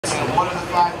One of the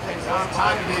 5 things at the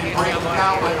time you didn't break them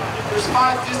down, but there's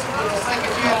 5 disciplines. It's like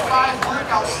if you had 5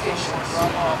 workout stations.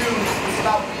 It's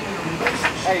about being in a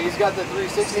relationship. Hey, he's got the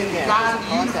 360 again. God,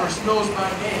 the universe knows my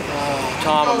name.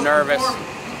 Tom, I'm nervous.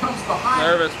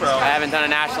 Nervous, bro. I haven't done a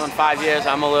national in 5 years.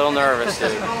 I'm a little nervous,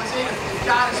 dude.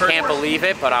 Can't believe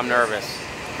it, but I'm nervous.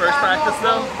 First practice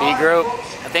though? B group.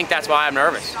 I think that's why I'm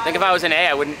nervous. I think if I was in A,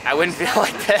 I wouldn't feel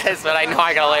like this, but I know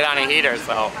I gotta lay down a heater,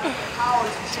 so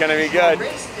it's gonna be good. Do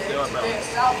it, bro.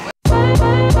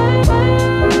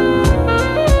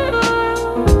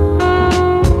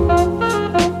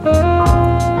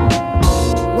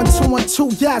 1, 2, 1, 2,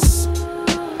 yes.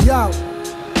 Yo.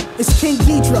 It's King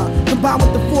Ghidra, combined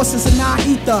with the forces of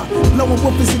non-ether. Blowing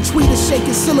woofers and tweeters,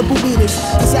 shaking syllable meters.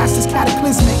 Disasters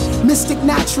cataclysmic, mystic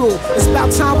natural. It's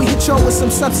about time we hit y'all with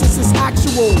some substances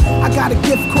actual. I got a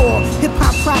gift called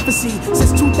hip-hop prophecy.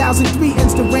 Since 2003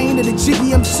 ends the reign of the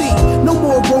Jiggy MC. No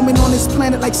more roaming on this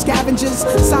planet like scavengers.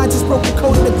 Scientists broke the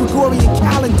code of the Gregorian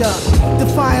calendar.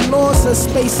 Defying laws of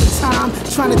space and time.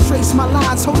 Trying to trace my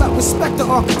lines, hold up, respect the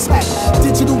architect.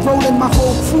 Digital rolling, my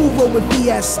whole crew roll with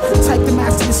BS. Type to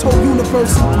master this whole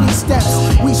universe in 3 steps.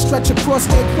 We stretch across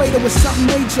the equator with something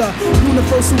major.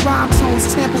 Universal rhyme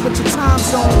tones, tamper with your time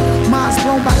zone. Minds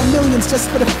blown by the millions just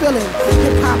for the feeling.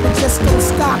 Hip-hop and just don't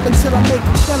stop until I make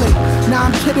a killing. Nah,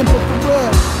 I'm kidding, but for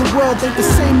real, the world ain't the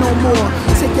same no more.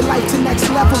 Take your life to next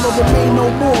level or remain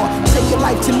no more. Take your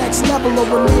life to next level or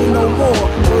remain no more.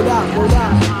 Word up, word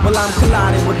up. Well, I'm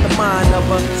colliding with the mind of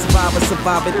a survivor,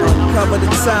 surviving, uncover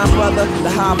the time, brother.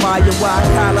 The high volume, wide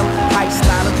column, high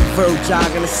styling, verb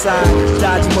jogging aside.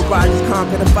 Dodging mirages,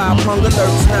 conquer the 5 hunger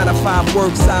lurks, not a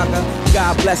 5-word saga.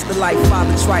 God bless the life,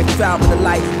 Father tripe, travel the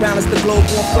light. Balance the globe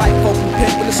on flight, focus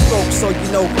pimp with a stroke. So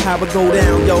you know how it go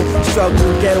down, yo. Struggle,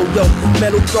 ghetto, yo.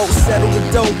 Metal throat, settle the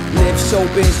dough. Live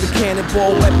showbiz, the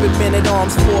cannonball, weapon, men at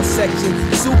arms, 4 section.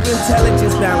 Super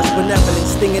intelligence, balance, benevolence,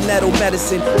 stinging nettle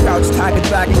medicine. Crouch, tiger,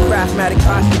 dragon, craftmatic,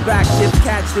 posture, back shift,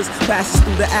 catch this, passes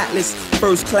through the atlas.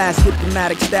 First class,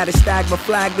 diplomatic status, stagma,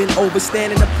 flag, then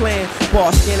overstanding the plan.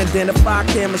 Boss, scan, identify,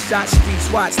 camera shot,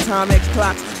 streets, watch, time, X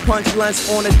clocks, punch, lunch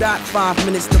on the dot, 5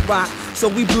 minutes to rock. So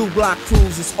we blue block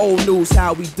crews, it's old news,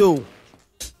 how we do.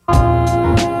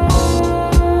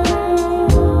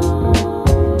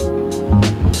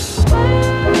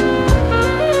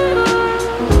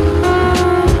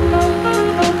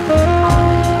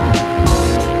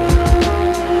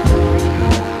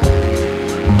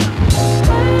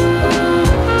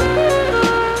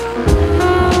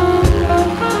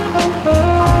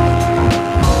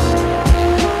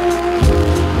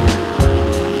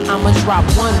 Drop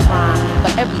 1 rhyme,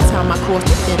 but every time I cross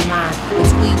the thin line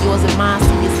between yours and mine,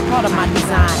 see it's part of my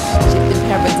design. Shifting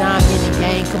paradigm, yin and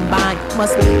yang combined.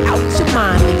 Must be out your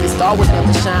mind, think your star would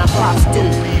never shine. Props do,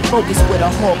 focus with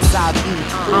a hawk's eye view.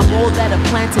 I'm all that a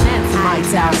plantain and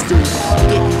Semite house do.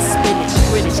 Getting spinach,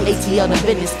 Greenwich, ATL to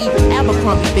business. Even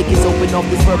Abercrombie figures open off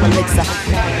this verbal elixir.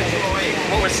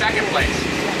 What was second place?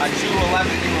 2:11,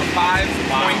 you were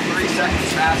 5.3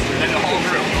 seconds faster than the whole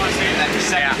group. And then the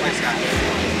second place guy.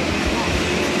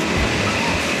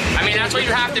 I mean, that's what you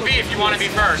have to be if you want to be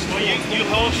first. Well, you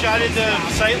whole shotted the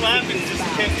sight lap and just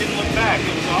didn't look back.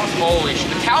 It was awesome. Holy shit.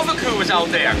 Talvaku was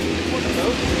out there.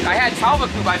 I had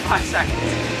Talvaku by 5 seconds.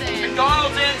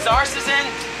 McDonald's in, Zarst is in.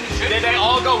 Did they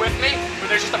all go with me? Were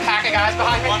there just a pack of guys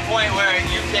behind me? One point where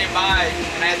you came by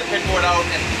and I had the pinboard out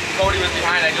and Cody was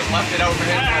behind, I just left it out for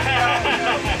him.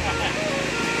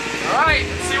 All right,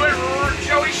 let's see what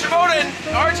Joey Shimoda and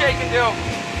RJ can do.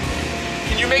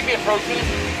 Can you make me a protein?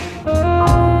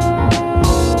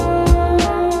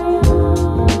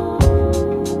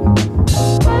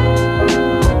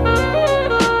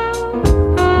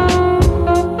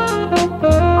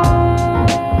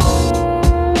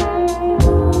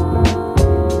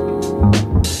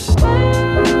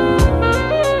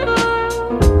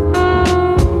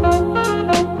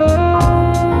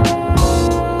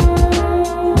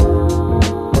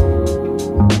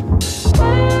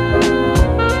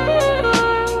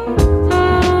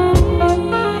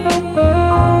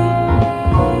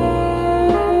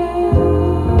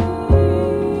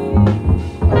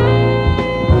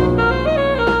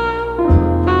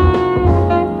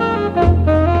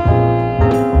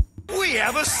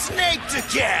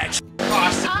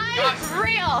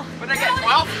 Unreal. What did I get,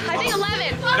 12? I think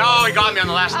 11. No, he got me on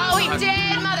the last one. Oh, he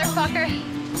did, motherfucker.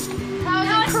 That was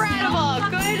incredible.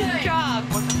 Good job.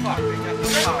 What the fuck?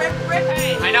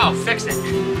 I know, fix it.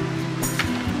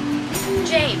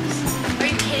 James, are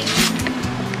you kidding me?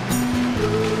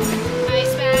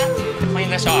 Ice bath. Clean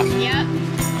this off. Yep.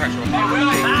 Pressure. Hey,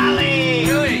 Willie. Molly.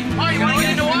 Willie. Oh, you want to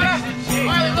get in the water?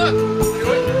 Molly, look.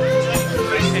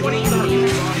 What are you doing?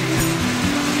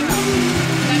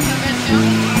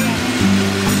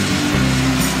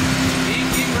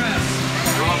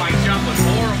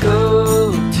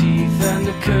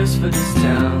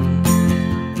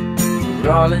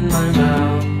 my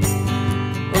mouth.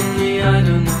 Only I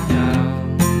don't know how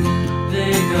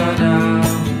they got out.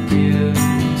 You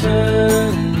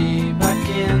turned me back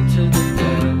into the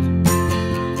bed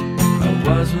I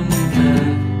was when we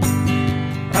met.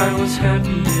 I was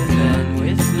happier then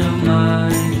with no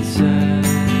mindset.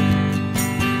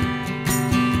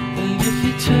 And if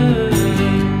you turn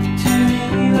to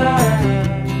me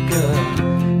like a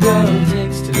girl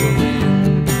takes to the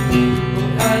wind,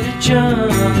 well, I'd have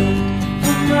jumped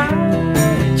from my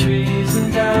trees and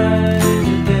died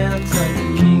to dance like a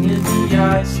king of the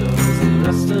ice. So the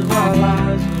rest of our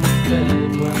lives would have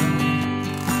fed well.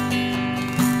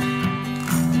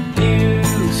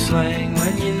 You slang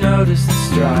when you notice the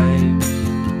stripes,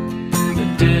 the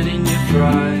dirt in your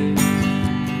fries.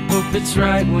 Hope it's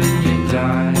right when you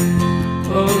die,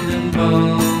 old and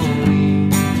bony.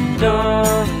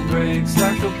 Dawn breaks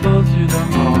like a bolt through the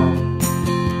hall.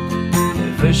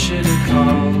 Never should have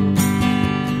called,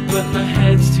 but my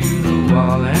head's to the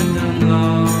wall and I'm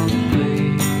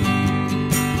lonely.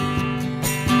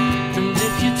 And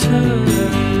if you turn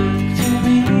to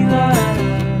me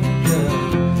like a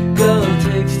girl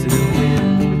takes to the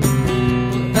wind,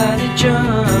 well, I'd have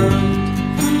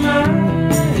jumped from my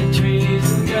trees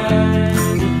and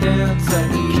died to dance like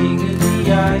the king of the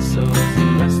ice. So the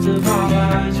rest of our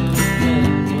lives would have been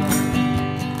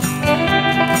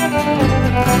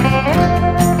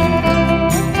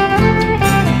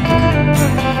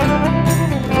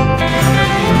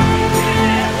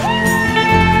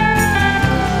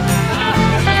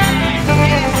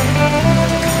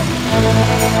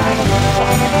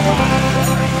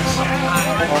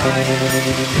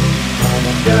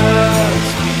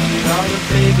Godspeed, all the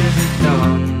beggars are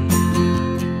done,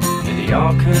 and they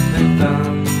all cut their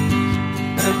thumbs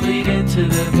and bleed into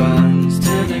their buns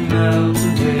till they melt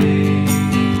away.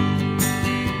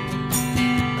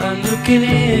 I'm looking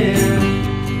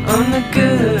in on the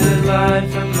good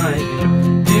life I might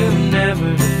be doomed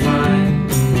never to find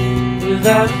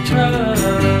without a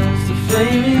trust, the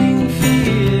flaming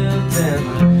fields, and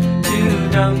I'm too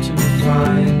dumb to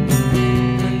refine.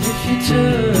 And if you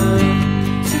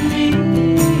turn to me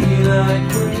like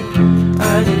one,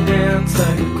 I'd dance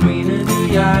like a queen of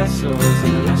the ice. So as the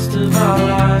rest of our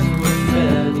lives were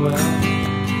fed well.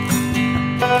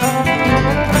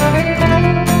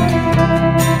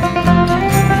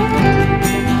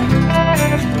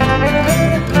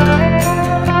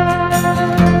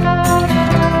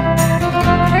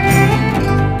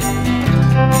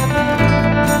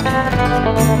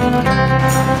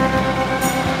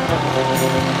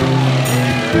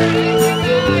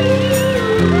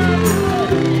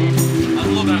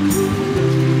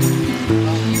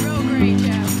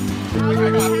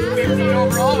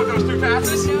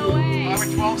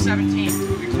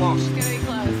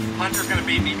 Hunter's gonna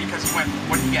beat me because he went,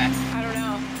 what did you get? I don't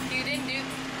know. You didn't do...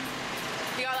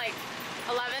 You got like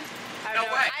 11? I don't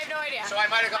know. I have no idea. So I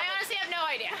might have got... I honestly have no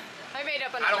idea. I made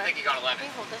up a number. I don't think you got 11. Can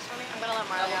you hold this for me? I'm gonna let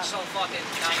Marley That looks so fucking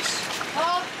nice.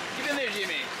 Oh! Get in there,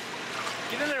 Jimmy.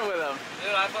 Get in there with him.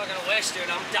 Dude, I fucking wish, dude.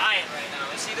 I'm dying right now.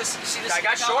 You see this? You see this? I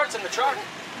got shorts in the truck.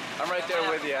 I'm right there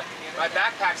with you. My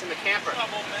backpack's in the camper.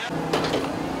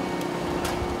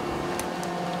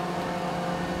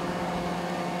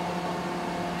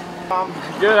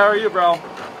 Good, how are you, bro?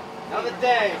 Another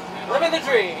day. Living the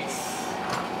dreams.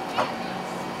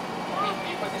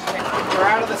 We're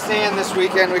out of the sand this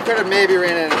weekend. We could have maybe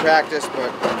ran it in practice,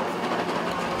 but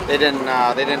they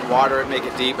didn't water it, make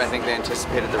it deep. I think they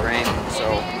anticipated the rain.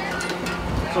 So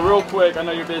real quick, I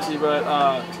know you're busy, but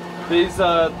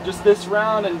just this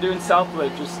round and doing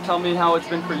Southwick, just tell me how it's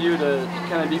been for you to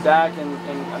kind of be back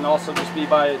and also just be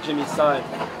by Jimmy's side.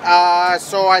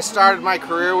 So I started my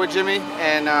career with Jimmy,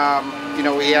 and you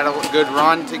know, we had a good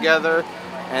run together,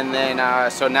 and then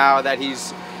so now that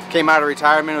he's came out of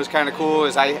retirement, it was kind of cool.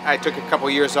 I took a couple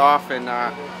years off, and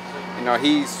you know,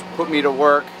 he's put me to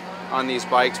work on these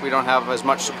bikes. We don't have as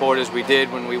much support as we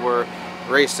did when we were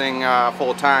racing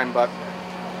full time, but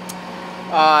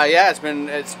yeah, it's been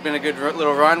a good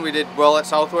little run. We did well at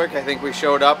Southwick. I think we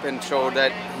showed up and showed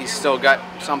that he's still got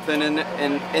something in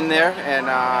there. And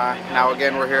now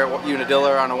again, we're here at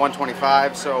Unadilla on a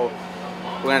 125. So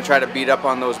we're gonna try to beat up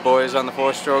on those boys on the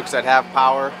 4-strokes that have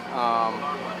power.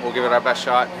 We'll give it our best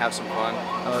shot and have some fun.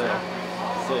 Oh yeah.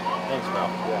 Sick. Thanks, bro.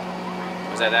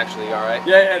 Yeah. Was that actually all right?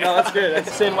 Yeah, no, that's good. That's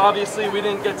the same. Obviously, we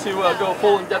didn't get to go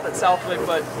full in depth at Southwick,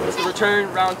 but it's the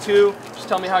return, round 2. Just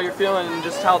tell me how you're feeling and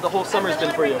just how the whole summer's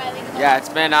been for you. Yeah, it's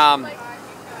been a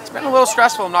little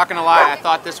stressful. I'm not gonna lie. I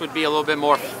thought this would be a little bit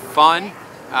more fun,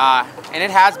 and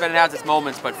it has been. It has its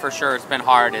moments, but for sure, it's been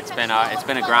hard. It's been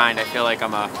a grind. I feel like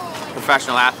I'm a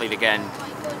professional athlete again.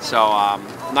 So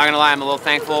I'm not gonna lie, I'm a little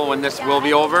thankful when this will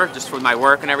be over, just with my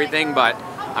work and everything, but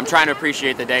I'm trying to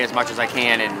appreciate the day as much as I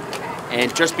can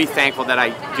and just be thankful that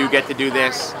I do get to do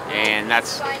this, and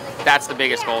that's the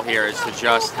biggest goal here, is to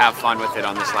just have fun with it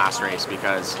on this last race,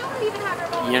 because,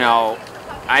 you know,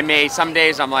 some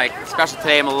days I'm like, especially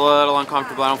today, I'm a little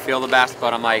uncomfortable, I don't feel the best,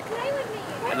 but I'm like,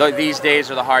 these days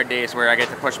are the hard days where I get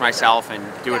to push myself and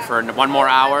do it for one more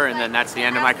hour, and then that's the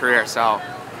end of my career. So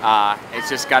it's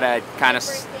just gotta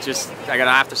I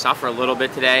gotta have to suffer a little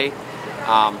bit today.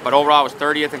 But overall, I was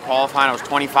 30th in qualifying. I was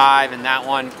 25 in that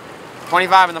one,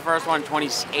 25 in the first one,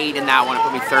 28 in that one. It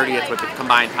put me 30th with the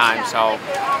combined time. So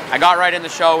I got right in the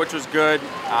show, which was good.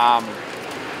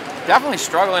 Definitely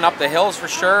struggling up the hills for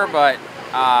sure, but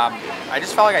I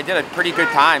just felt like I did a pretty good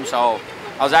time. So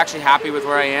I was actually happy with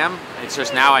where I am. It's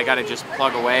just now I got to just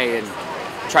plug away and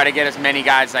try to get as many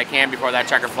guys as I can before that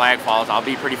checker flag falls. I'll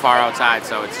be pretty far outside,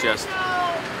 so it's just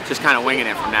kind of winging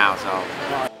it from now. So.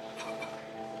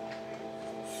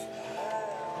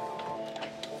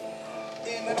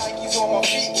 Nikes on my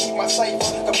feet, keep my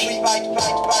cipher complete. Nikes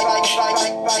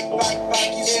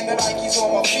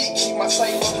on my feet, keep my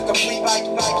cipher complete.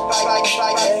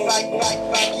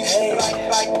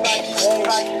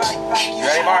 You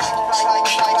ready, Mark?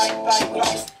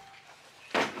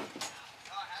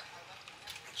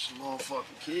 Some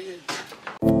motherfucking kids.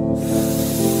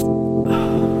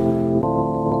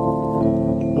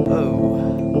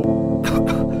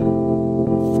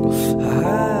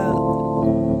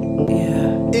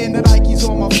 In the Nikes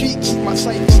on my feet, keep my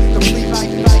cipher complete.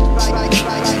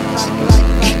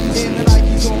 In the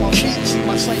Nikes on my feet, keep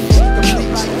my cipher complete.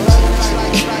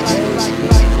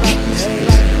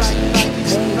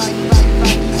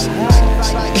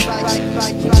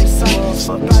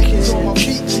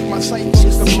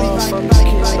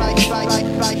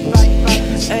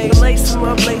 Hey, lace 'em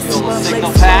up, lace 'em up, lace 'em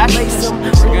up, lace 'em.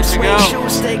 Blue suede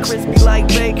shoes stay crispy like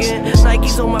bacon.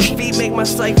 Nikes on my feet make my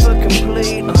cipher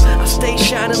complete. I stay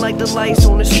shining like the lights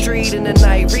on the street in the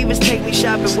night. Revis take me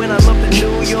shopping when I'm up in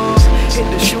New York. Hit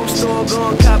the shoe store, go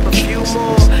and cop a few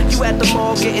more. You at the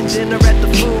mall getting dinner at the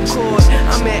food court.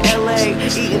 I'm in LA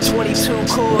eating 22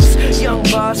 course. Young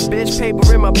boss, bitch,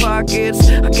 paper in my pockets.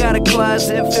 I got a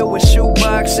closet filled with shoe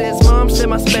boxes. Mom said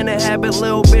my spending habit a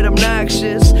little bit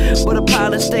obnoxious, but a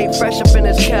pilot stayed fresh up in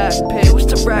his cockpit. Used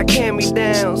to rock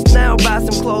hand-me-downs, now buy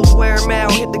some clothes, wear them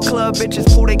out. Hit the club, bitches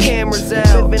pull their cameras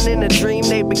out. Living in a dream,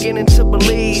 they beginning to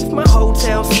believe. My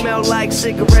hotel smell like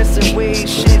cigarettes and weed.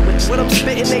 Shit, with what I'm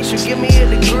spitting, they should give me a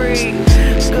degree.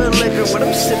 Good liquor, what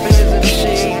I'm sipping isn't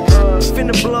cheap.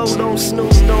 Finna blow, don't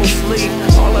snooze, don't sleep.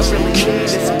 All I really need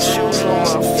is some shoes on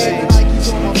my feet. Nikes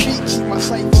on my feet, keep my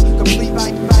cipher complete.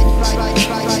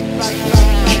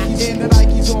 In the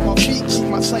Nikes on my feet, keep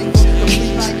my cipher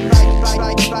complete.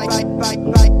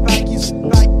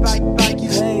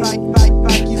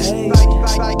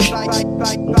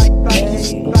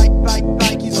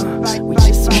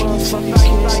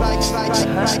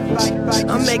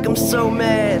 I make them so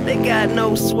mad, they got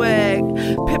no swag.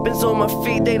 Pippins on my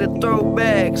feet, they the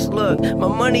throwbacks. Look, my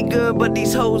money good, but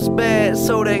these hoes bad,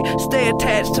 so they stay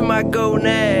attached to my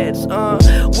gonads.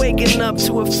 Waking up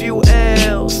to a few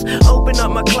L's. Open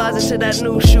up my closet to that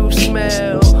new shoe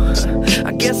smell.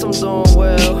 I guess I'm doing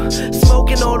well.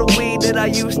 Smoking all the weed that I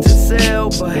used to sell,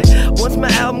 but once my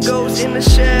album goes in the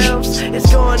shelves,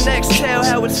 it's going next, tell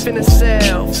how it's finna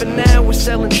sell. For now, we're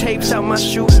selling tapes out my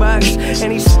shoebox.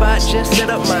 Any spot, just set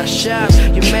up my shop.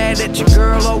 You're mad that your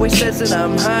girl always says that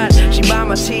I'm hot. She buy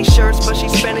my t-shirts, but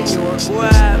she's spending your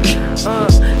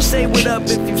guap. Say what up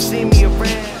if you see me around.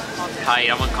 Hi,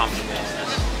 I'm uncomfortable.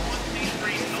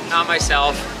 Not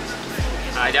myself.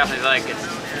 I definitely like it.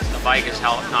 The bike is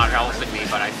not helping me,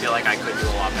 but I feel like I could do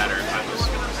a lot better if I was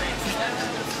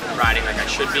riding like I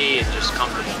should be and just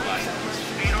comfortable. But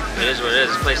it is what it is.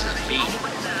 This place is beat.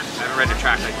 I haven't ridden a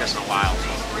track like this in a while, so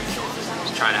I'm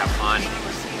just trying to have fun.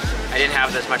 I didn't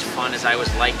have as much fun as I was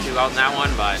like to out in that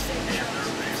one, but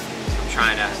I'm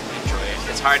trying to enjoy it.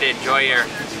 It's hard to enjoy your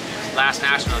last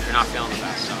national if you're not feeling the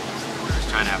best, so I'm just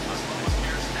trying to have fun.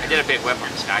 I did a big whip on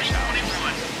the sky shot.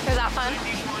 Was that fun?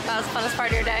 That was the funnest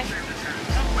part of your day?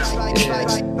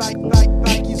 Yeah.